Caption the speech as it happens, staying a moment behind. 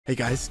Hey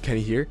guys,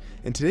 Kenny here,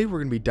 and today we're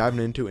going to be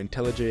diving into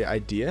IntelliJ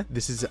IDEA.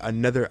 This is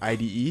another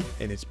IDE,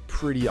 and it's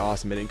pretty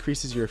awesome. It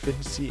increases your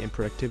efficiency and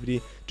productivity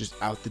just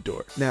out the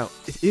door. Now,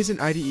 it is an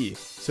IDE,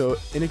 so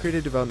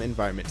Integrated Development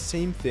Environment,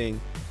 same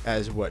thing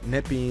as what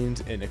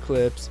NetBeans and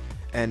Eclipse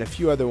and a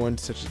few other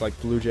ones such as like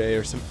BlueJ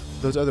or some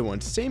those other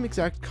ones. Same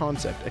exact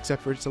concept,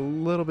 except for it's a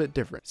little bit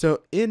different.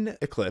 So in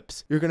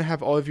Eclipse, you're going to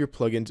have all of your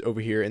plugins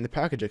over here in the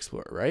Package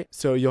Explorer, right?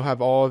 So you'll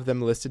have all of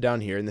them listed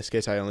down here. In this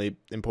case, I only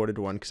imported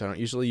one because I don't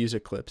usually use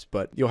Eclipse,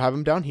 but you'll have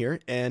them down here,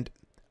 and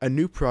a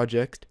new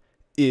project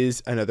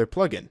is another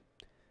plugin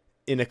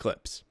in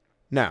Eclipse.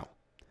 Now,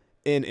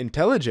 in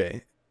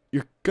IntelliJ,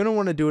 you're going to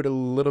want to do it a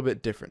little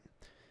bit different.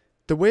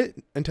 The way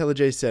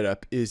IntelliJ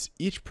Setup is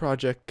each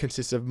project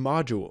consists of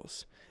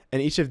modules,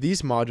 and each of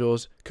these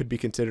modules could be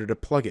considered a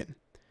plugin.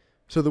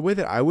 So the way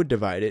that I would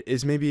divide it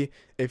is maybe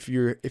if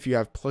you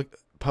have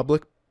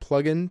public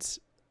plugins,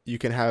 you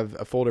can have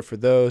a folder for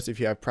those. If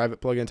you have private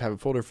plugins, have a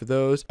folder for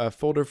those. A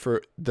folder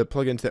for the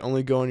plugins that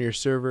only go on your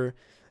server.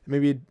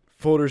 Maybe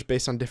folders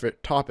based on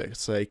different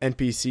topics like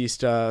NPC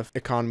stuff,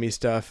 economy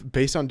stuff,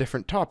 based on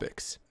different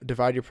topics.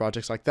 Divide your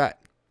projects like that.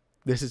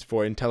 This is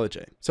for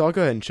IntelliJ. So I'll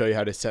go ahead and show you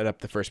how to set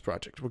up the first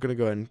project. We're going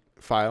to go ahead and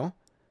File,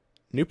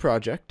 New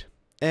Project.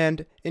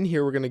 And in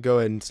here, we're going to go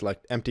ahead and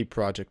select Empty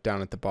Project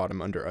down at the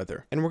bottom under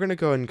Other. And we're going to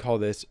go ahead and call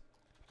this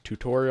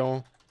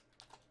Tutorial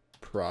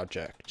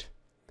Project.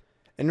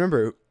 And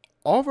remember,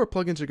 all of our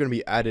plugins are going to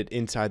be added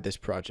inside this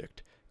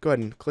project. Go ahead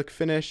and click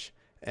Finish,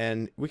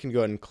 and we can go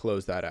ahead and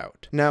close that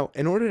out. Now,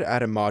 in order to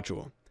add a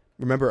module,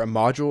 remember a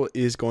module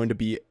is going to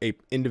be an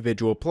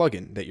individual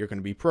plugin that you're going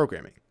to be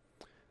programming.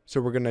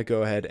 So we're going to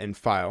go ahead and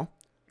File,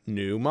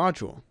 New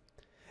Module.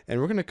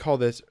 And we're going to call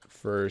this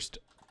First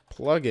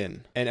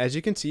Plugin. And as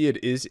you can see,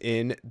 it is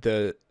it's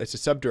a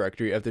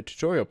subdirectory of the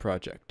tutorial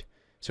project.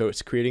 So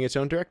it's creating its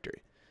own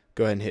directory.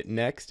 Go ahead and hit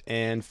Next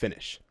and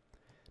Finish.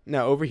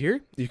 Now over here,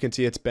 you can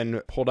see it's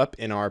been pulled up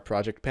in our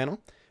project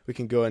panel. We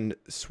can go and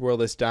swirl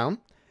this down,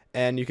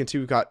 and you can see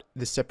we've got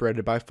this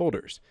separated by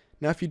folders.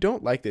 Now, if you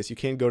don't like this, you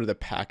can go to the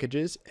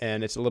packages,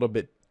 and it's a little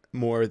bit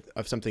more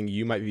of something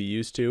you might be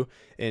used to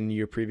in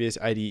your previous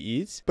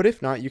IDEs. But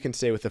if not, you can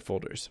stay with the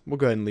folders. We'll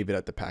go ahead and leave it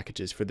at the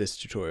packages for this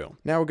tutorial.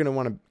 Now we're going to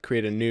want to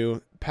create a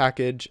new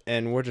package,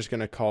 and we're just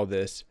going to call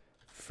this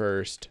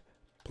First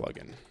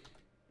Plugin.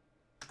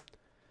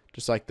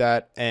 Just like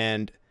that.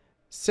 And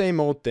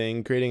same old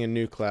thing, creating a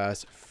new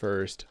class,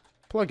 First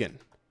Plugin.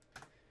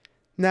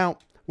 Now,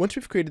 once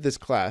we've created this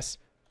class,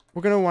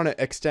 we're going to want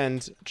to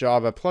extend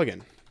Java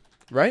plugin,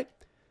 right?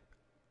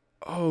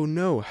 Oh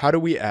no, how do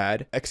we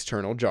add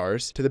external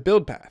jars to the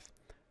build path?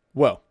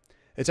 Well,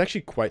 it's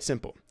actually quite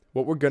simple.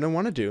 What we're going to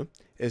want to do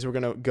is we're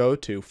going to go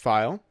to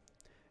File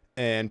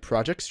and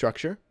Project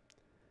Structure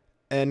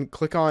and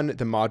click on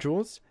the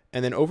modules,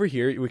 and then over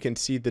here we can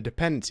see the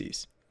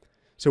dependencies.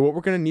 So what we're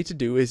going to need to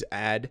do is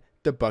add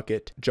the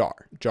Bukkit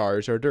jar.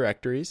 Jars are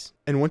directories.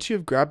 And once you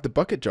have grabbed the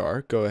Bukkit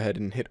jar, go ahead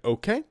and hit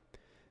OK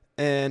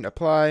and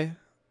apply.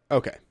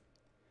 OK.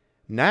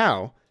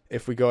 Now,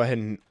 if we go ahead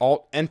and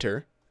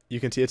Alt-Enter, you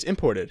can see it's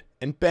imported,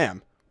 and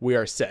bam, we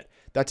are set.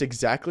 That's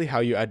exactly how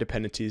you add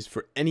dependencies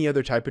for any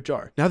other type of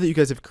jar. Now that you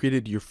guys have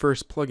created your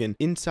first plugin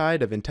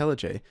inside of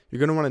IntelliJ, you're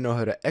going to want to know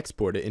how to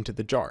export it into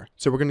the jar.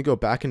 So we're going to go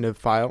back into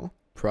File,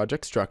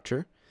 Project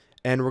Structure,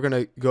 and we're going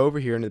to go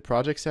over here into the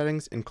project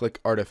settings and click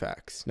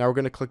Artifacts. Now we're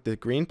going to click the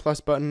green plus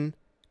button,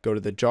 go to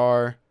the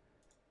jar,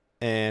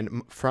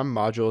 and from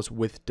modules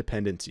with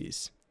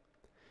dependencies.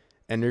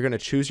 And you're going to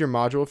choose your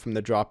module from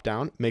the drop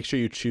down. Make sure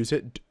you choose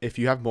it. If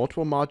you have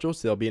multiple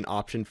modules, there'll be an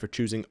option for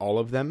choosing all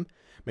of them.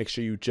 Make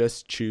sure you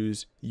just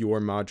choose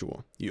your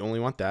module. You only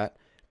want that.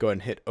 Go ahead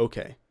and hit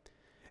OK.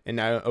 And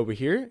now over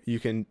here, you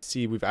can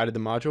see we've added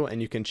the module,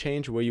 and you can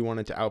change where you want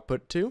it to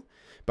output to.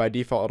 By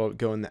default, it'll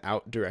go in the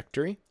out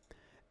directory.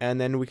 And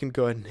then we can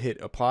go ahead and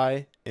hit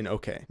Apply and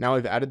OK. Now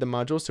we've added the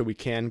module, so we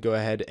can go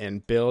ahead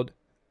and build,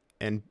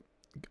 and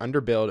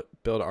under Build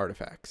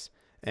Artifacts.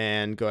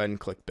 And go ahead and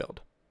click Build.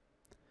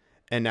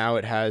 And now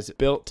it has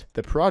built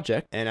the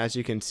project. And as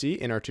you can see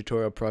in our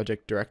tutorial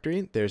project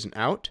directory, there's an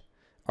out,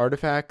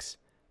 artifacts,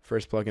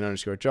 first plugin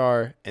underscore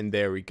jar, and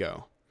there we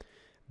go.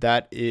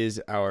 That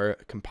is our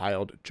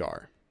compiled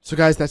jar. So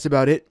guys, that's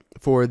about it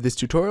for this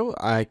tutorial.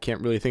 I can't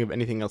really think of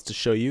anything else to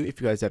show you.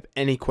 If you guys have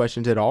any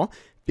questions at all,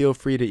 feel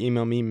free to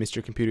email me,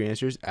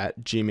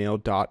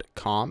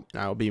 mrcomputeranswers@gmail.com,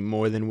 and I'll be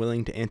more than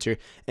willing to answer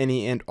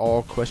any and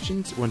all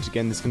questions. Once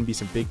again, there's going to be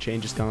some big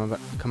changes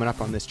coming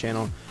up on this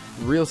channel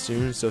real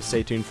soon, so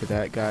stay tuned for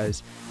that,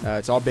 guys.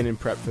 It's all been in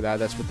prep for that.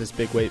 That's what this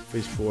big wait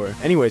is for.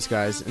 Anyways,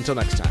 guys, until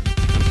next time.